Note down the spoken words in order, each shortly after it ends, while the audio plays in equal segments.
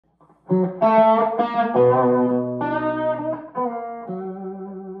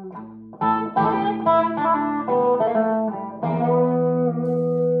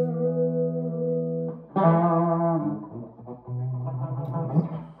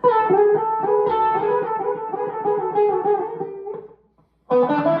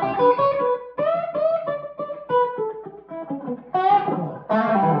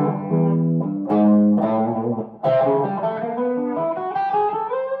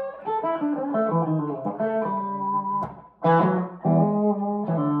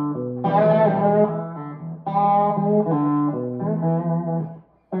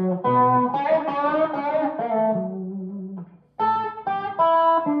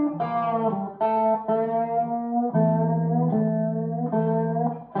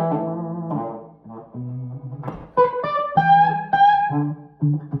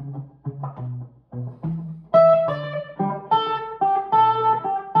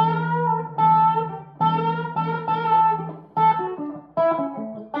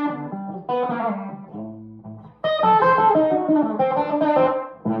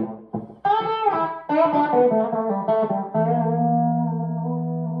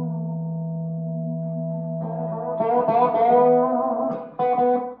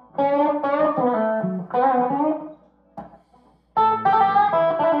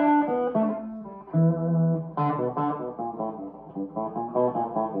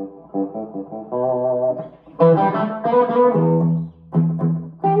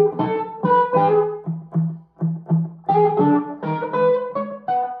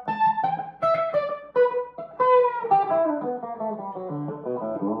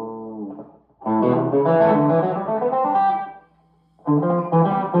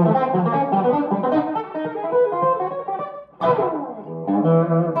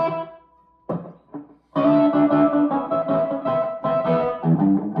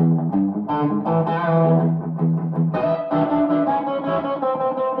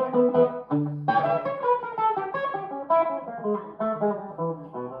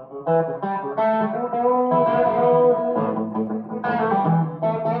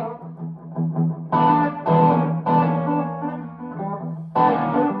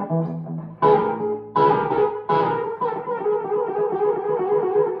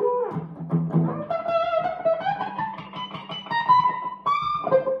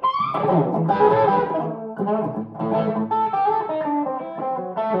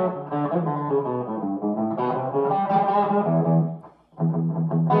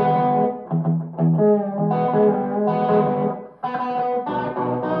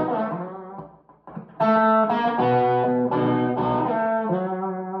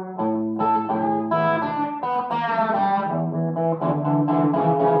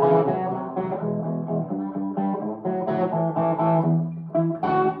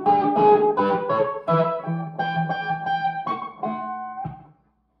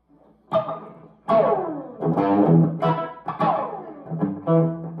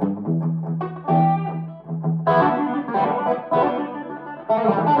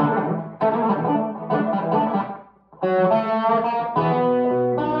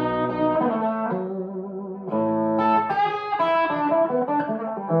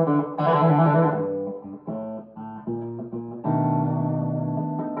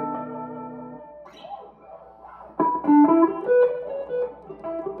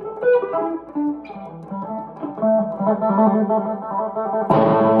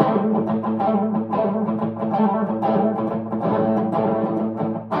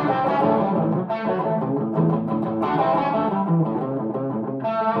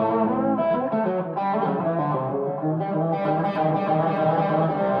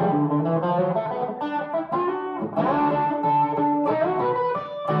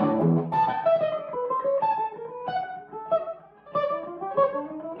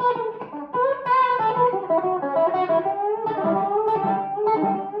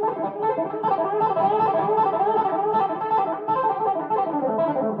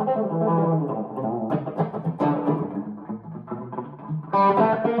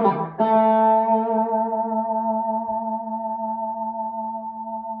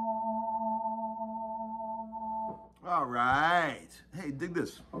All right. Hey, dig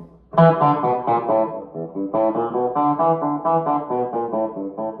this. You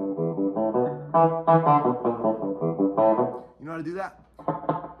know how to do that?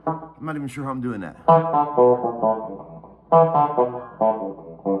 I'm not even sure how I'm doing that.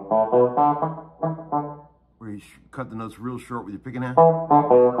 Where you cut the notes real short with your picking hand.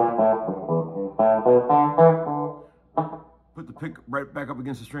 Put the pick right back up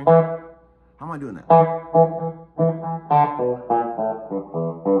against the string. How am I doing that?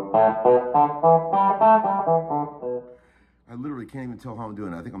 I literally can't even tell how I'm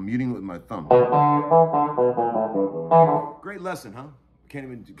doing it. I think I'm muting it with my thumb. Great lesson, huh? Can't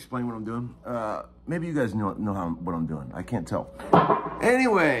even explain what I'm doing. Maybe you guys know what I'm doing. I can't tell.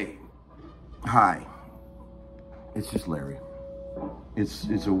 Anyway, hi. It's just Larry.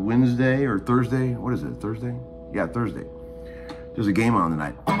 It's a Wednesday or Thursday. What is it? Thursday? Yeah, Thursday. There's a game on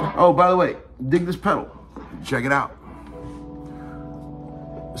tonight. Oh, by the way, dig this pedal. Check it out.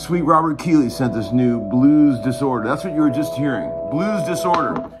 Sweet Robert Keeley sent this new Blues Disorder. That's what you were just hearing. Blues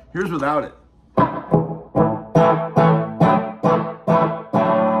Disorder. Here's without it.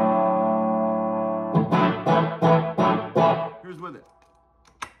 Here's with it.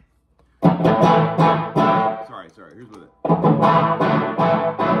 Sorry. Here's with it.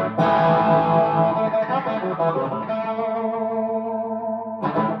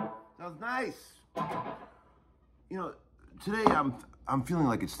 Sounds nice. You know, today I'm feeling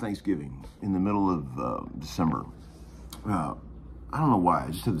like it's Thanksgiving in the middle of December. I don't know why.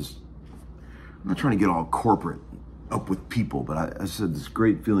 I just had this. I'm not trying to get all corporate up with people, but I just had this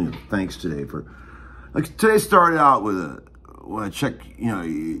great feeling of thanks today for. Like today started out with when I check. You know,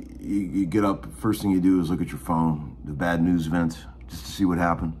 you get up. First thing you do is look at your phone, the bad news event, just to see what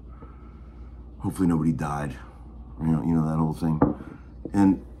happened. Hopefully nobody died. You know that whole thing.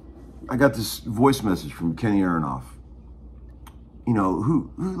 And I got this voice message from Kenny Aronoff. You know,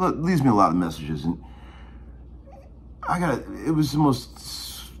 who leaves me a lot of messages, and it was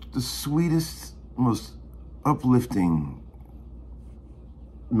the sweetest, most uplifting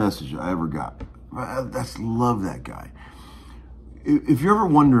message I ever got. I love that guy. If you're ever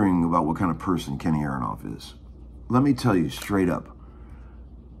wondering about what kind of person Kenny Aronoff is, let me tell you straight up,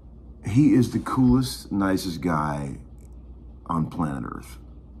 he is the coolest, nicest guy on planet Earth.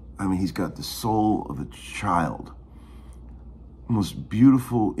 I mean, he's got the soul of a child. Most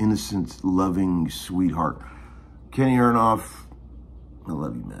beautiful, innocent, loving sweetheart. Kenny Aronoff, I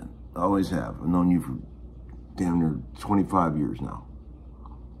love you, man. I always have. I've known you for damn near 25 years now.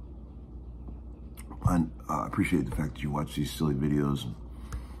 I appreciate the fact that you watch these silly videos and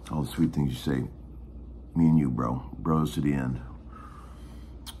all the sweet things you say. Me and you, bro. Bros to the end.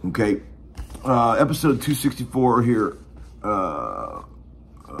 Okay. Episode 264 here.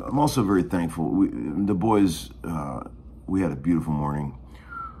 I'm also very thankful. The boys... we had a beautiful morning.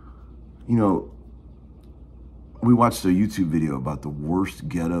 You know, we watched a YouTube video about the worst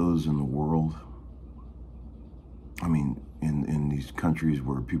ghettos in the world. I mean, in these countries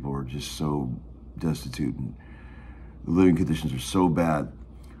where people are just so destitute and the living conditions are so bad.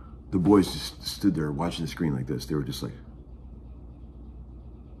 The boys just stood there watching the screen like this. They were just like...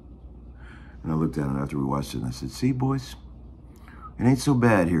 And I looked at them after we watched it and I said, see, boys, it ain't so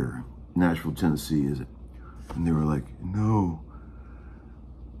bad here in Nashville, Tennessee, is it? And they were like, no.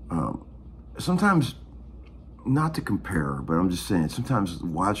 Sometimes, not to compare, but I'm just saying, sometimes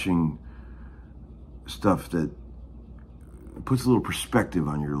watching stuff that puts a little perspective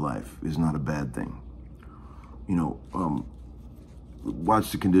on your life is not a bad thing. You know,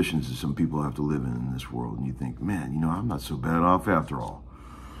 watch the conditions that some people have to live in this world, and you think, man, you know, I'm not so bad off after all.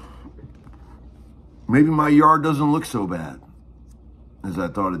 Maybe my yard doesn't look so bad as I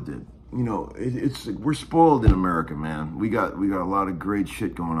thought it did. You know, we're spoiled in America, man. We got a lot of great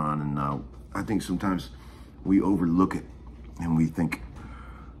shit going on, and I think sometimes we overlook it, and we think,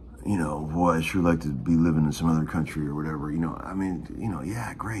 you know, boy, I sure like to be living in some other country or whatever. You know, I mean, you know,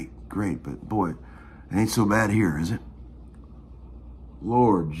 yeah, great, but boy, it ain't so bad here, is it?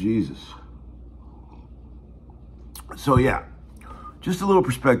 Lord Jesus. So yeah, just a little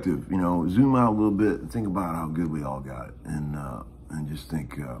perspective, you know, zoom out a little bit and think about how good we all got it, and just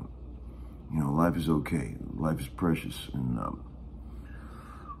think, you know, life is okay. Life is precious. And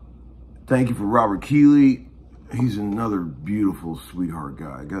thank you for Robert Keeley. He's another beautiful, sweetheart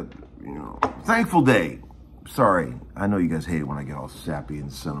guy. You know, thankful day. Sorry, I know you guys hate it when I get all sappy and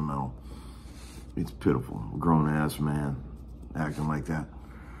sentimental. It's pitiful. Grown-ass man acting like that.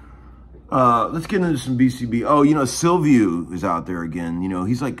 Let's get into some BCB. Oh, you know, Silvio is out there again. You know,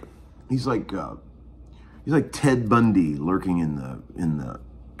 he's like Ted Bundy lurking in the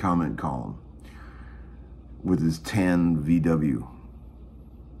comment column with his tan VW.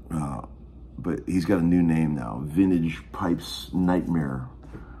 But he's got a new name now, Vintage Pipes Nightmare.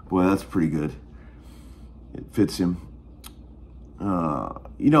 Boy, that's pretty good. It fits him.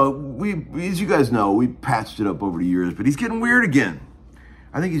 You know, as you guys know, we patched it up over the years, but he's getting weird again.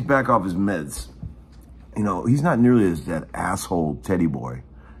 I think he's back off his meds. You know, he's not nearly as that asshole Teddy Boy.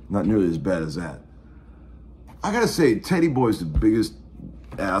 Not nearly as bad as that. I gotta say, Teddy Boy's the biggest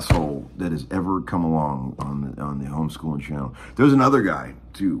asshole that has ever come along on the Homeskoolin channel. There's another guy,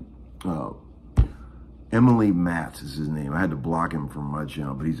 too. Emily Matt is his name. I had to block him from my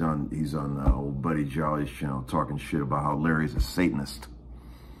channel, but he's on old buddy Jolly's channel talking shit about how Larry's a Satanist.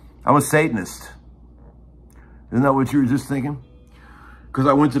 I'm a Satanist. Isn't that what you were just thinking? Because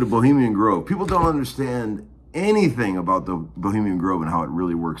I went to the Bohemian Grove. People don't understand anything about the Bohemian Grove and how it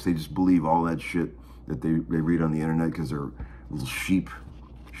really works. They just believe all that shit that they read on the internet because they're little sheep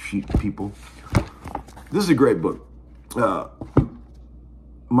people. This is a great book.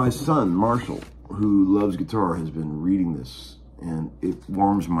 My son, Marshall, who loves guitar, has been reading this, and it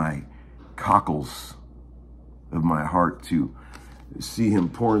warms my cockles of my heart to see him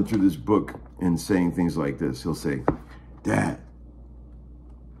pouring through this book and saying things like this. He'll say, Dad,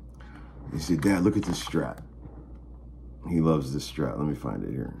 look at this Strat. He loves this Strat. Let me find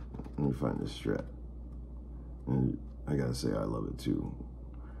it here. Let me find this Strat. And I gotta say, I love it too.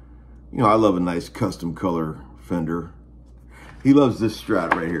 You know, I love a nice custom color Fender. He loves this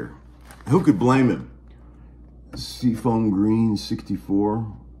Strat right here. Who could blame him? Seafoam Green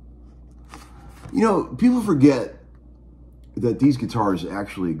 64. You know, people forget that these guitars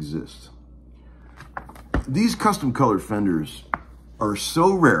actually exist. These custom colored Fenders are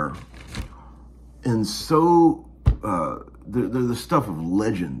so rare and so, they're the stuff of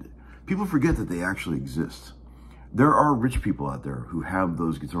legend. People forget that they actually exist. There are rich people out there who have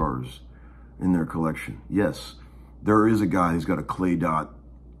those guitars in their collection. Yes, there is a guy who's got a clay dot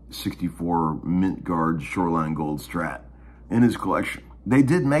 64 mint guard Shoreline Gold Strat in his collection. They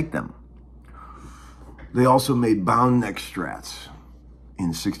did make them. They also made bound neck Strats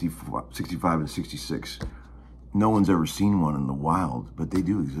in 65 and 66. No one's ever seen one in the wild, but they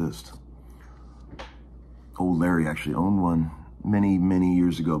do exist. Old Larry actually owned one many, many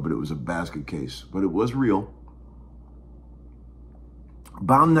years ago, but it was a basket case, but it was real.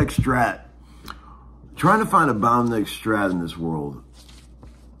 Bound neck Strat. Trying to find a bound neck Strat in this world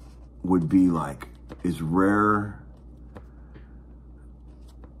would be like as rare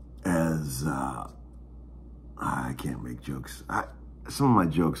as, I can't make jokes. Some of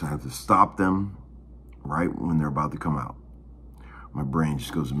my jokes, I have to stop them right when they're about to come out. My brain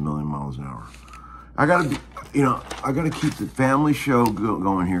just goes a million miles an hour. I gotta be, you know, I gotta keep the family show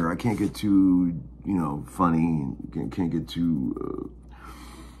going here. I can't get too, you know, funny, and can't get too,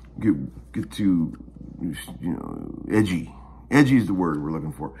 get too, you know, edgy. Edgy is the word we're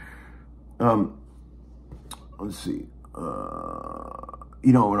looking for. Let's see.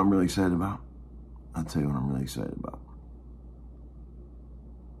 You know what I'm really excited about? I'll tell you what I'm really excited about.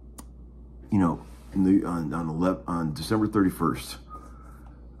 You know, on December 31st,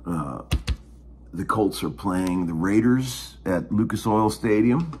 the Colts are playing the Raiders at Lucas Oil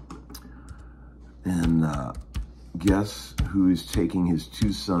Stadium. And guess who is taking his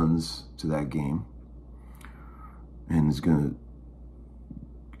two sons to that game and is going to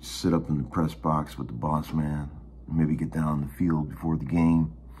sit up in the press box with the boss man, maybe get down the field before the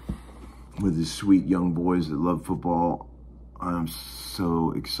game with his sweet young boys that love football. I'm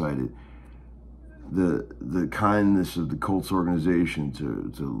so excited. The kindness of the Colts organization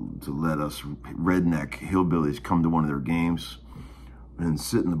to let us redneck hillbillies come to one of their games and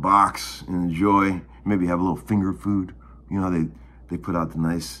sit in the box and enjoy, maybe have a little finger food. You know how they put out the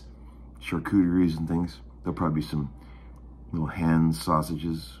nice charcuteries and things. There'll probably be some little hand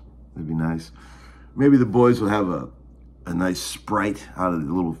sausages. That'd be nice. Maybe the boys will have a nice Sprite out of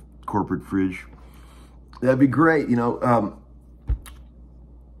the little corporate fridge. That'd be great, you know.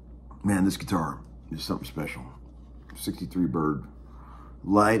 Man, this guitar is something special. 63 Bird,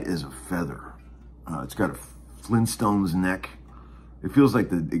 light as a feather. It's got a Flintstones neck. It feels like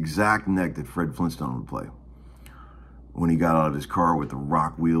the exact neck that Fred Flintstone would play. When he got out of his car with the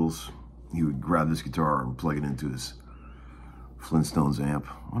rock wheels, he would grab this guitar and plug it into his Flintstones amp.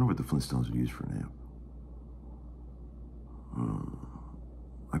 I wonder what the Flintstones would use for an amp.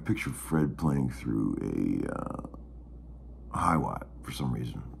 I picture Fred playing through a high watt for some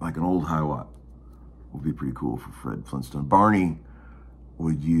reason. Like an old high watt would be pretty cool for Fred Flintstone. Barney's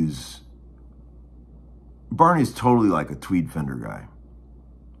totally like a tweed Fender guy.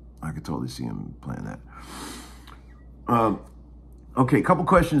 I could totally see him playing that. Okay, a couple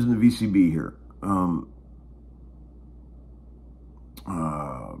questions in the VCB here.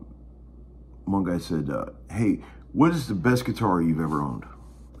 One guy said, hey, what is the best guitar you've ever owned?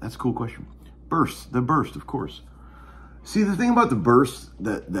 That's a cool question. The Burst, of course. See, the thing about the Burst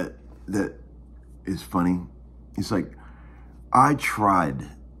that is funny, it's like, I tried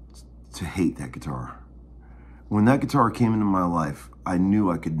to hate that guitar. When that guitar came into my life, I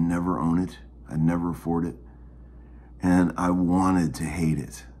knew I could never own it. I'd never afford it. And I wanted to hate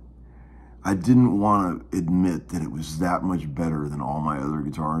it. I didn't want to admit that it was that much better than all my other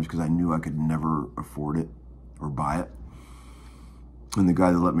guitars because I knew I could never afford it or buy it. And the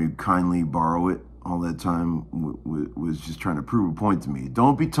guy that let me kindly borrow it all that time was just trying to prove a point to me.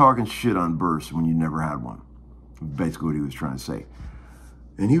 Don't be talking shit on Burst when you never had one. Basically what he was trying to say.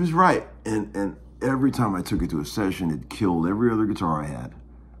 And he was right. And every time I took it to a session, it killed every other guitar I had.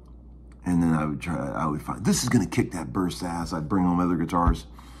 And then I would find, this is going to kick that Burst ass. I'd bring home other guitars.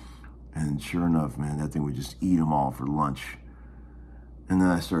 And sure enough, man, that thing would just eat them all for lunch. And then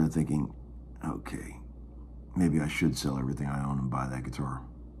I started thinking, okay, maybe I should sell everything I own and buy that guitar.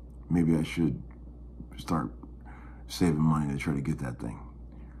 Maybe I should start saving money to try to get that thing.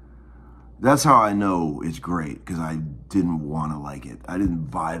 That's how I know it's great, because I didn't want to like it. I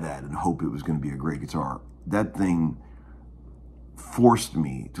didn't buy that and hope it was going to be a great guitar. That thing forced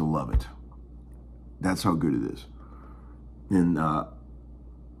me to love it. That's how good it is. And,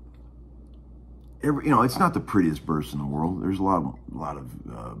 it's not the prettiest Burst in the world. There's a lot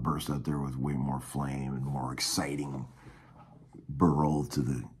of Bursts out there with way more flame and more exciting burl to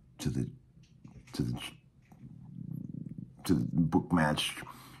the book matched,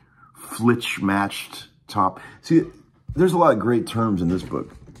 Flitch matched top. See, there's a lot of great terms in this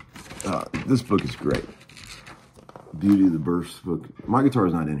book. This book is great. Beauty of the Burst book. My guitar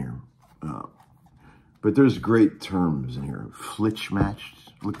is not in here, but there's great terms in here. Flitch matched.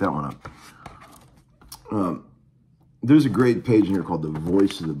 Look that one up. There's a great page in here called The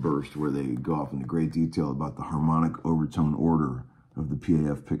Voice of the Burst, where they go off into great detail about the harmonic overtone order of the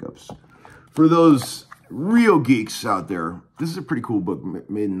PAF pickups. For those real geeks out there, this is a pretty cool book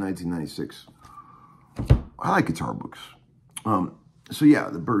made in 1996. I like guitar books. So yeah,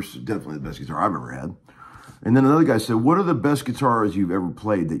 the Burst is definitely the best guitar I've ever had. And then another guy said, what are the best guitars you've ever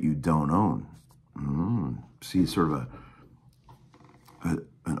played that you don't own? See, sort of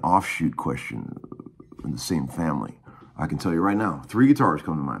an offshoot question in the same family. I can tell you right now, 3 guitars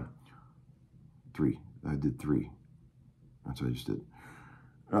come to mind. 3. I did 3. That's what I just did.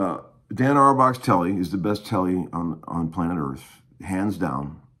 Dan Auerbach's Telly is the best Telly on planet Earth, hands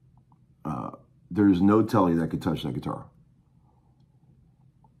down. There's no Telly that could touch that guitar.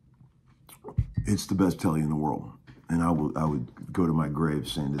 It's the best Telly in the world. And I would go to my grave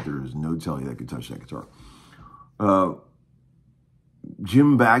saying that there is no Telly that could touch that guitar.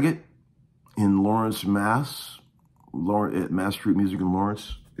 Jim Baggett in Lawrence, Mass. At Mass Street Music in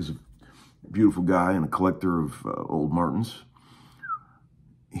Lawrence is a beautiful guy and a collector of old Martins.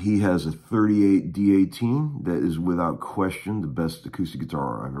 He has a 38 D18 that is without question the best acoustic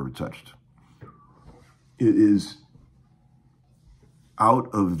guitar I've ever touched. It is out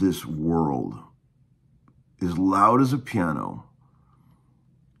of this world, as loud as a piano,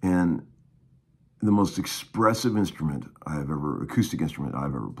 and the most expressive acoustic instrument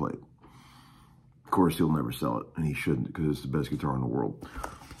I've ever played. Of course, he'll never sell it, and he shouldn't, because it's the best guitar in the world.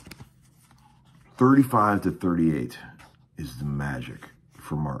 35 to 38 is the magic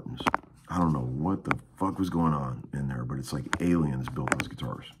for Martins. I don't know what the fuck was going on in there, but it's like aliens built those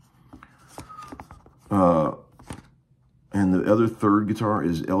guitars. And the other third guitar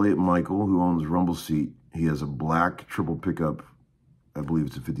is Elliot Michael, who owns Rumble Seat. He has a black triple pickup. I believe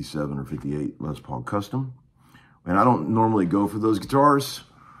it's a 57 or 58 Les Paul Custom. And I don't normally go for those guitars.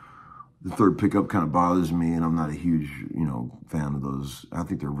 The third pickup kind of bothers me, and I'm not a huge, fan of those. I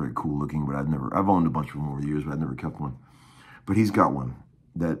think they're very cool looking, but I've owned a bunch of them over the years, but I've never kept one. But he's got one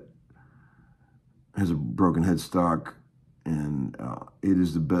that has a broken headstock, and it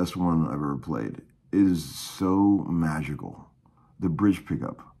is the best one I've ever played. It is so magical. The bridge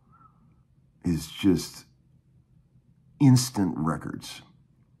pickup is just instant records.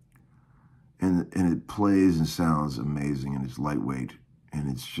 And it plays and sounds amazing, and it's lightweight,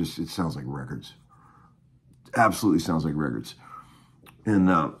 and it sounds like records. Absolutely sounds like records. And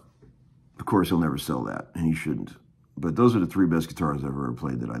of course, he'll never sell that, and he shouldn't. But those are the 3 best guitars I've ever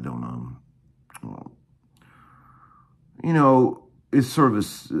played that I don't own. It's sort of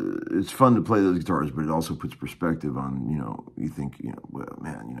it's fun to play those guitars, but it also puts perspective on, you think, well,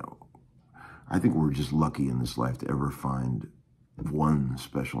 man, I think we're just lucky in this life to ever find one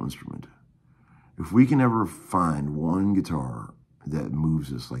special instrument. If we can ever find one guitar that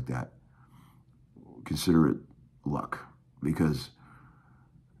moves us like that, consider it luck. Because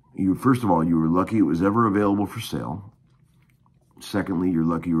first of all, you were lucky it was ever available for sale. Secondly, you're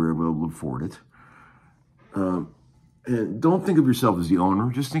lucky you were able to afford it. And don't think of yourself as the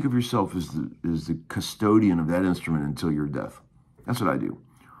owner. Just think of yourself as the custodian of that instrument until your death. That's what I do.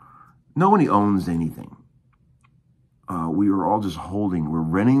 Nobody owns anything. We are all just we're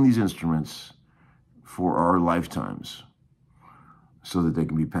renting these instruments for our lifetimes. so that they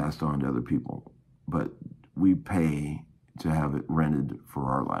can be passed on to other people. But we pay to have it rented for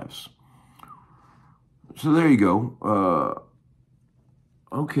our lives. So there you go.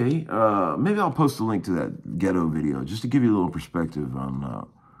 Okay, maybe I'll post a link to that ghetto video just to give you a little perspective on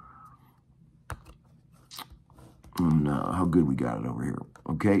how good we got it over here.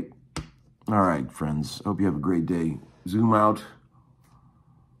 Okay? All right, friends. Hope you have a great day. Zoom out.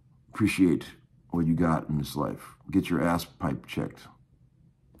 Appreciate what you got in this life. Get your ass pipe checked.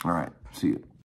 All right. See you.